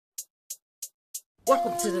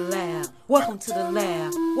Welcome to the lab. Welcome to the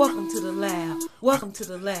lab. Welcome to the lab. Welcome to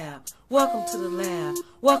the lab. Welcome to the lab.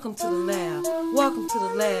 Welcome to the lab. Welcome to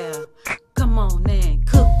the lab. Come on and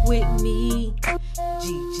cook with me.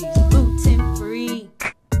 Gigi's gluten free.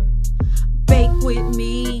 Bake with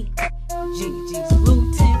me. Gigi's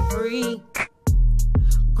gluten free.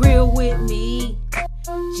 Grill with me.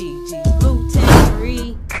 Gigi's gluten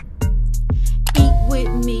free. Eat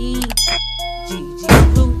with me.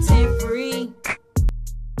 Gigi's gluten free.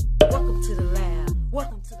 Welcome to the lab.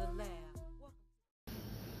 Welcome to the lab.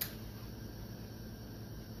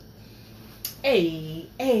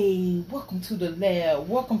 Hey, welcome to the lab.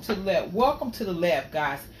 Welcome to the lab. Welcome to the lab,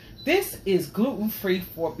 guys. This is gluten-free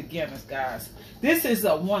for beginners, guys. This is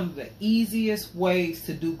one of the easiest ways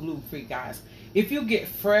to do gluten-free, guys. If you get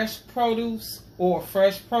fresh produce or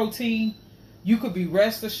fresh protein, you could be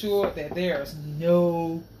rest assured that there is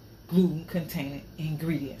no gluten-containing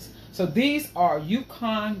ingredients. So these are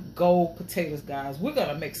Yukon Gold potatoes, guys. We're going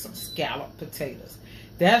to make some scallop potatoes.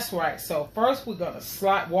 That's right. So first we're going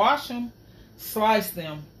to wash them, slice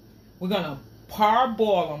them. We're going to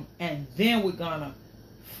parboil them, and then we're going to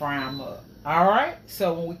fry them up. All right?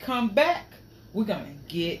 So when we come back, we're going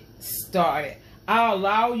to get started. I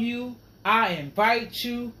allow you, I invite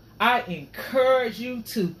you, I encourage you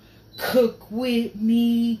to cook with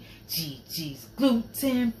me. Gigi's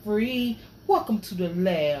gluten free. Welcome to the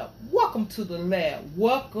lab. Welcome to the lab.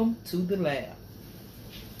 Welcome to the lab.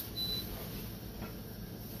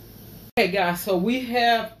 Okay, guys, so we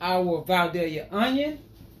have our Vidalia onion,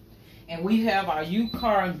 and we have our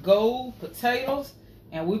Yukon Gold potatoes,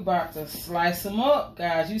 and we're about to slice them up,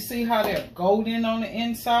 guys. You see how they're golden on the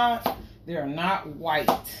inside? They're not white.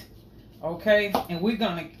 Okay, and we're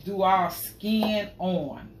gonna do our skin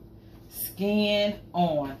on. Skin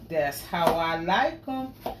on. That's how I like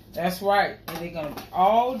them. That's right. And they're gonna be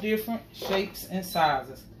all different shapes and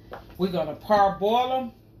sizes. We're gonna parboil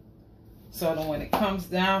them so that when it comes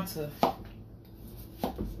down to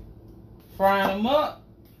frying them up,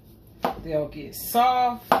 they'll get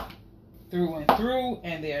soft through and through,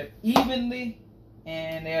 and they're evenly,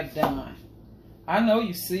 and they're done. I know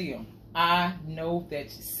you see them. I know that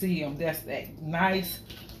you see them. That's that nice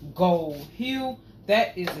gold hue.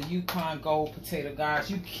 That is a Yukon Gold potato, guys.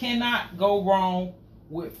 You cannot go wrong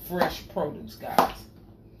with fresh produce, guys.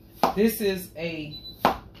 This is a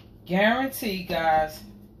guarantee, guys,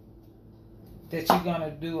 that you're going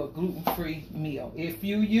to do a gluten-free meal. If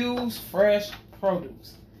you use fresh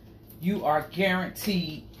produce, you are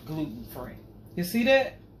guaranteed gluten-free. You see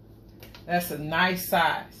that? That's a nice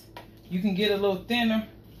size. You can get a little thinner.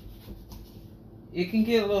 It can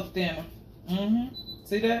get a little thinner.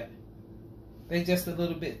 See that? They just a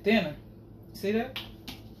little bit thinner. See that?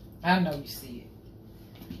 I know you see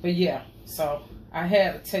it. But yeah, so I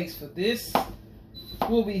had a taste for this.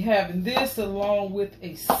 We'll be having this along with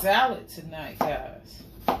a salad tonight, guys.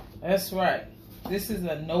 That's right. This is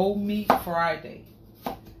a no meat Friday.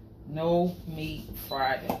 No meat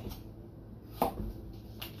Friday.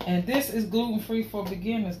 And this is gluten-free for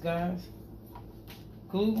beginners, guys.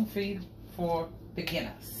 Gluten-free for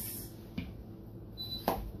beginners.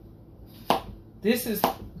 This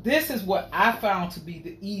is what I found to be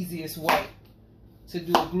the easiest way to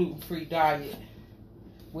do a gluten-free diet,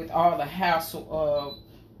 with all the hassle of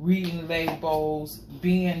reading labels,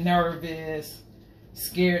 being nervous,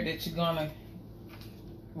 scared that you're gonna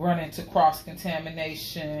run into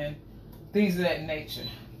cross-contamination, things of that nature.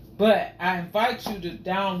 But I invite you to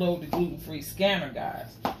download the gluten-free scanner,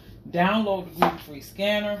 guys. Download the gluten-free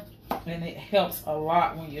scanner, and it helps a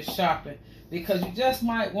lot when you're shopping, because you just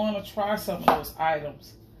might want to try some of those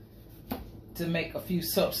items to make a few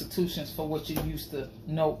substitutions for what you used to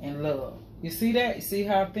know and love. You see that? You see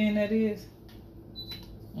how thin that is?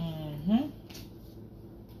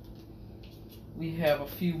 We have a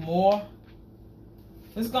few more.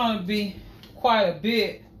 It's going to be quite a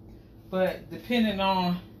bit, but depending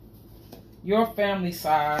on your family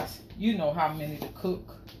size, you know how many to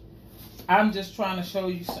cook. I'm just trying to show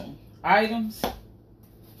you some items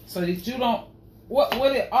so that you don't,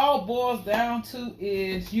 what it all boils down to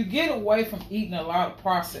is you get away from eating a lot of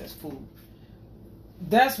processed food.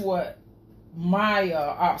 That's what my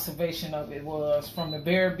observation of it was from the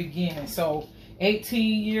very beginning. So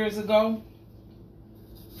 18 years ago,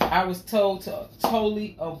 I was told to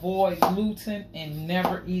totally avoid gluten and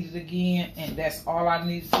never eat it again, and that's all I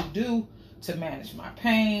needed to do to manage my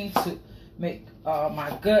pain, to make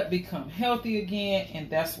my gut become healthy again, and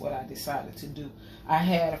that's what I decided to do. I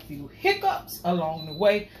had a few hiccups along the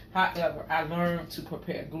way. However, I learned to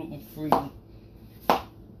prepare gluten-free,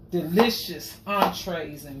 delicious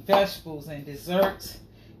entrees and vegetables and desserts.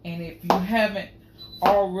 And if you haven't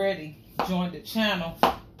already joined the channel,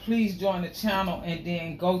 please join the channel and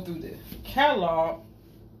then go through the catalog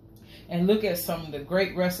and look at some of the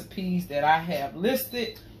great recipes that I have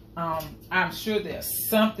listed. I'm sure there's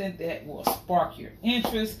something that will spark your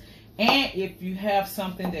interest. And if you have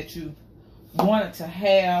something that you wanted to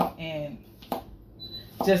have and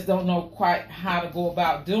just don't know quite how to go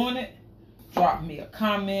about doing it, drop me a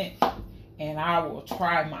comment and I will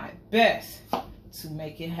try my best to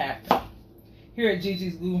make it happen. Here at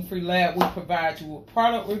Gigi's Gluten Free Lab, we provide you with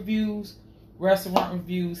product reviews, restaurant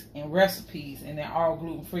reviews, and recipes, and they're all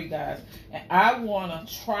gluten free, guys. And I want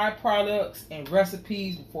to try products and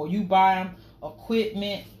recipes before you buy them,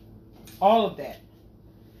 equipment, all of that,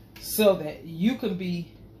 so that you can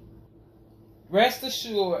be rest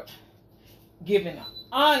assured giving an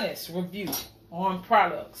honest review on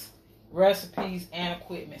products, recipes, and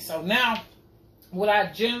equipment. So now what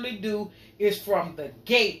I generally do is from the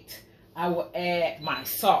gate I will add my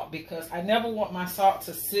salt, because I never want my salt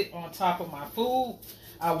to sit on top of my food.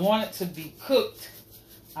 I want it to be cooked.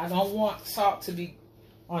 I don't want salt to be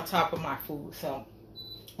on top of my food. So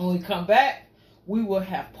when we come back, we will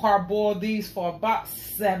have parboiled these for about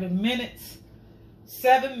 7 minutes.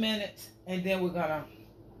 7 minutes, and then we're gonna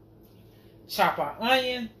chop our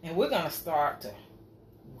onion and we're gonna start to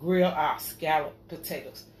grill our scalloped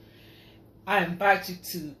potatoes. I invite you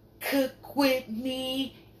to cook with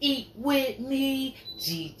me, eat with me,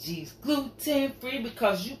 Gigi's gluten free,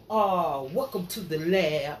 because you are welcome to the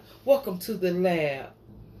lab. Welcome to the lab.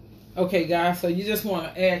 Okay, guys, so you just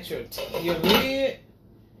want to add your lid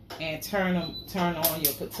and turn on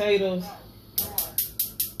your potatoes.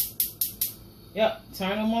 Yep,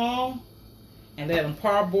 turn them on and let them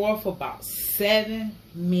parboil for about 7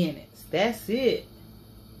 minutes. That's it.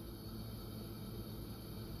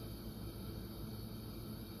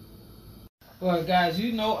 Well, guys,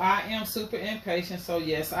 you know I am super impatient, so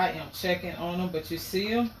yes, I am checking on them, but you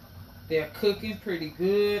see them? They're cooking pretty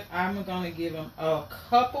good. I'm going to give them a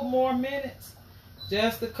couple more minutes,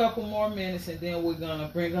 just a couple more minutes, and then we're going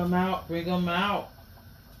to bring them out. We're going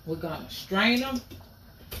to strain them,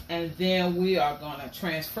 and then we are going to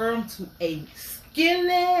transfer them to a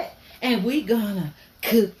skillet, and we're going to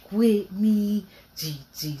cook with me,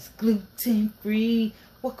 Gigi's gluten free.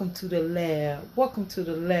 Welcome to the lab. Welcome to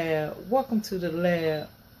the lab. Welcome to the lab.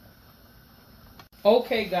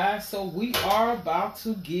 Okay, guys, so we are about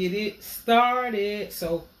to get it started.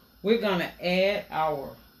 So we're going to add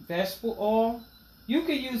our vegetable oil. You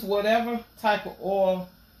can use whatever type of oil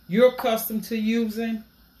you're accustomed to using.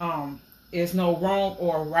 There's no wrong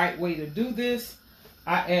or right way to do this.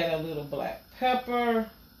 I add a little black pepper.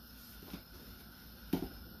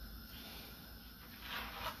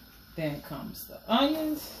 Then comes the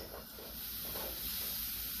onions.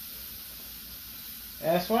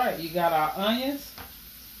 That's right, you got our onions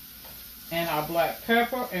and our black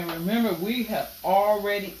pepper. And remember, we have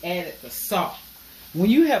already added the salt. When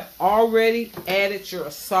you have already added your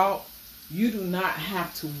salt, you do not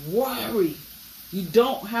have to worry. You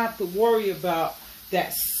don't have to worry about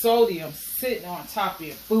that sodium sitting on top of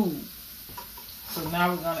your food. So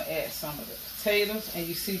now we're going to add some of the potatoes. And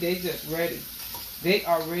you see, they just ready. They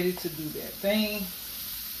are ready to do their thing.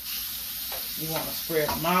 You want to spread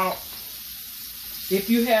them out. If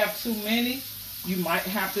you have too many, you might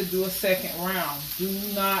have to do a second round. Do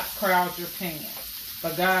not crowd your pan.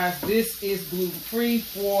 But guys, this is gluten-free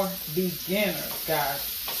for beginners,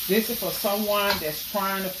 guys. This is for someone that's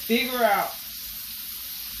trying to figure out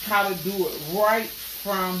how to do it right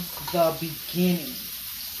from the beginning.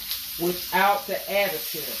 Without the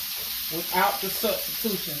additive, without the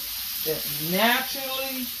substitution. That's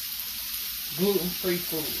naturally gluten-free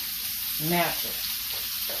food. Natural.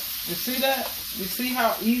 You see that? You see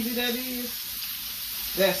how easy that is?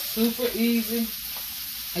 That's super easy.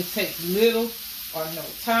 It takes little or no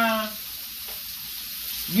time.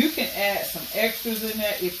 You can add some extras in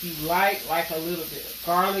there if you like a little bit of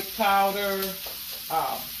garlic powder,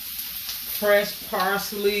 fresh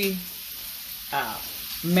parsley,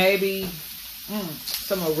 maybe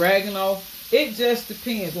some oregano. It just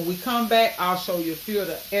depends. When we come back, I'll show you a few of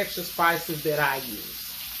the extra spices that I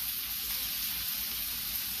use.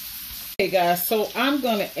 Okay, guys, so I'm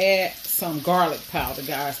going to add some garlic powder,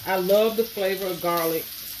 guys. I love the flavor of garlic,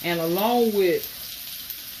 and along with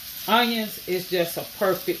onions, it's just a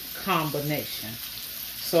perfect combination.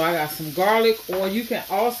 So I got some garlic, or you can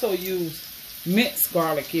also use minced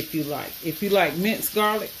garlic if you like. If you like minced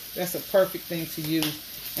garlic, that's a perfect thing to use.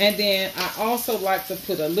 And then I also like to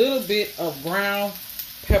put a little bit of ground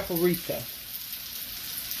paprika.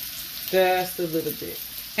 Just a little bit.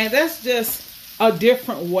 And that's just a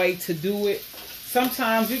different way to do it.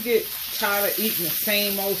 Sometimes you get tired of eating the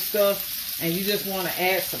same old stuff and you just want to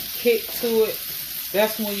add some kick to it,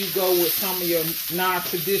 that's when you go with some of your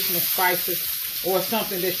non-traditional spices or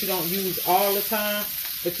something that you don't use all the time,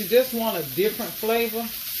 but you just want a different flavor.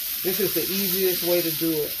 This is the easiest way to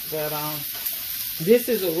do it. But this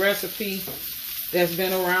is a recipe that's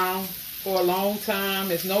been around for a long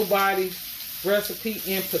time. It's nobody's recipe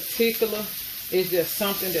in particular. It's just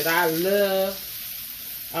something that I love.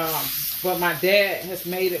 But my dad has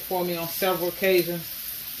made it for me on several occasions.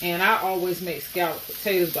 And I always make scalloped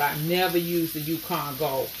potatoes, but I never use the Yukon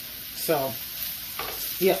Gold. So,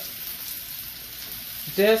 yep.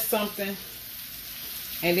 Just something.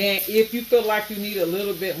 And then if you feel like you need a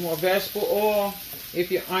little bit more vegetable oil, if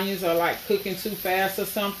your onions are like cooking too fast or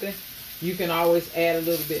something, you can always add a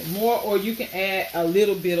little bit more, or you can add a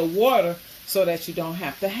little bit of water so that you don't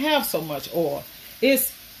have to have so much oil.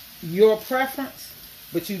 It's your preference,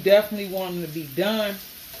 but you definitely want them to be done.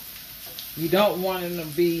 You don't want them to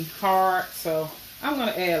be hard. So I'm going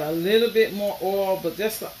to add a little bit more oil, but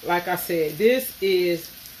just like I said, this is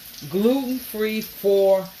gluten-free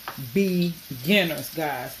for beginners,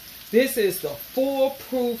 guys. This is the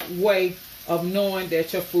foolproof way of knowing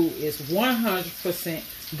that your food is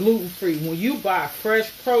 100% gluten-free. When you buy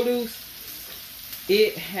fresh produce,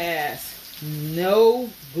 it has no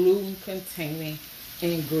gluten-containing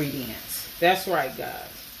ingredients. That's right, guys.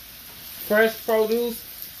 Fresh produce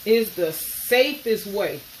is the safest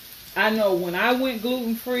way. I know when I went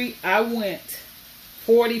gluten-free, I went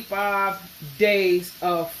 45 days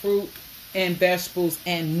of fruit and vegetables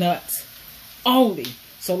and nuts only.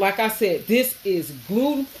 So like I said, this is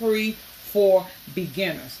gluten-free for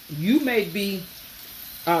beginners. You may be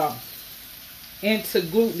into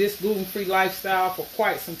this gluten-free lifestyle for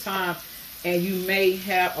quite some time, and you may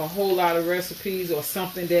have a whole lot of recipes or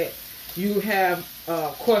something that you have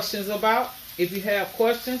questions about. If you have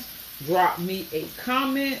questions, drop me a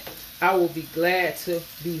comment. I will be glad to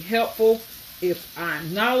be helpful if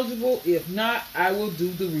I'm knowledgeable. If not, I will do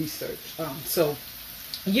the research. So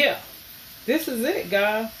yeah, this is it,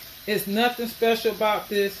 guys. It's nothing special about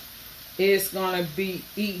this. It's gonna be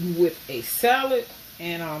eaten with a salad,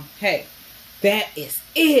 and hey, that is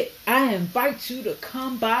it. I invite you to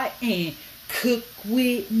come by and cook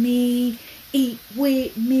with me, eat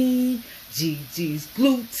with me. Gigi's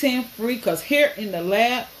gluten free, because here in the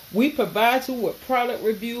lab we provide you with product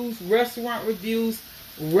reviews, restaurant reviews,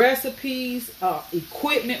 recipes,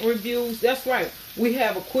 equipment reviews. That's right, we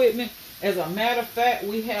have equipment. As a matter of fact,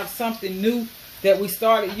 we have something new that we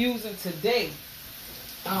started using today.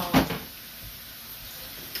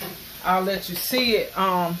 I'll let you see it.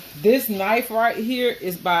 This knife right here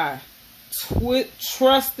is by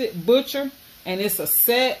Trusted Butcher, and it's a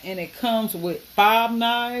set, and it comes with 5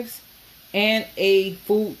 knives and a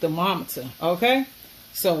food thermometer. Okay,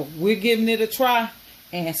 so we're giving it a try,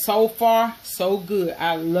 and so far so good.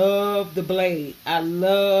 I love the blade. I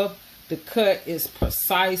love the cut. It's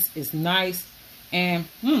precise, it's nice, and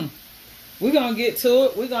we're gonna get to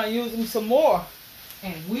it. We're gonna use them some more,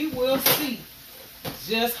 and we will see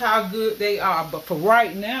just how good they are. But for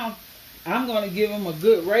right now, I'm gonna give them a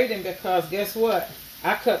good rating, because guess what?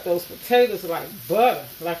 I cut those potatoes like butter,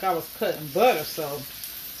 like I was cutting butter. So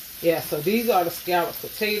yeah, so these are the scalloped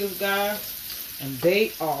potatoes, guys, and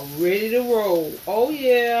they are ready to roll. Oh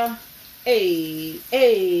yeah.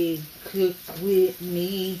 Hey, cook with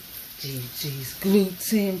me. Gigi's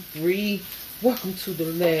gluten free. Welcome to the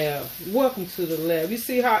lab. Welcome to the lab. You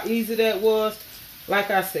see how easy that was? Like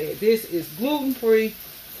I said, this is gluten free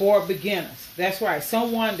for beginners. That's right.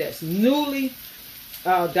 Someone that's newly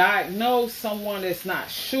diagnosed, someone that's not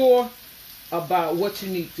sure about what you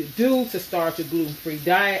need to do to start your gluten-free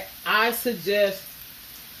diet. I suggest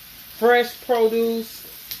fresh produce,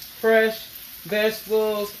 fresh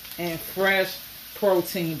vegetables, and fresh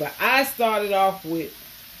protein. But I started off with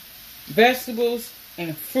vegetables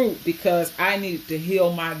and fruit because I needed to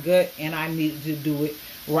heal my gut, and I needed to do it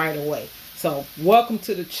right away. So welcome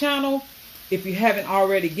to the channel. If you haven't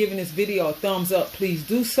already given this video a thumbs up, please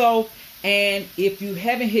do so. And if you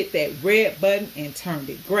haven't hit that red button and turned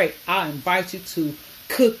it great, I invite you to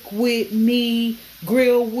cook with me,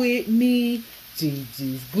 grill with me.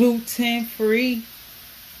 Gigi's gluten free.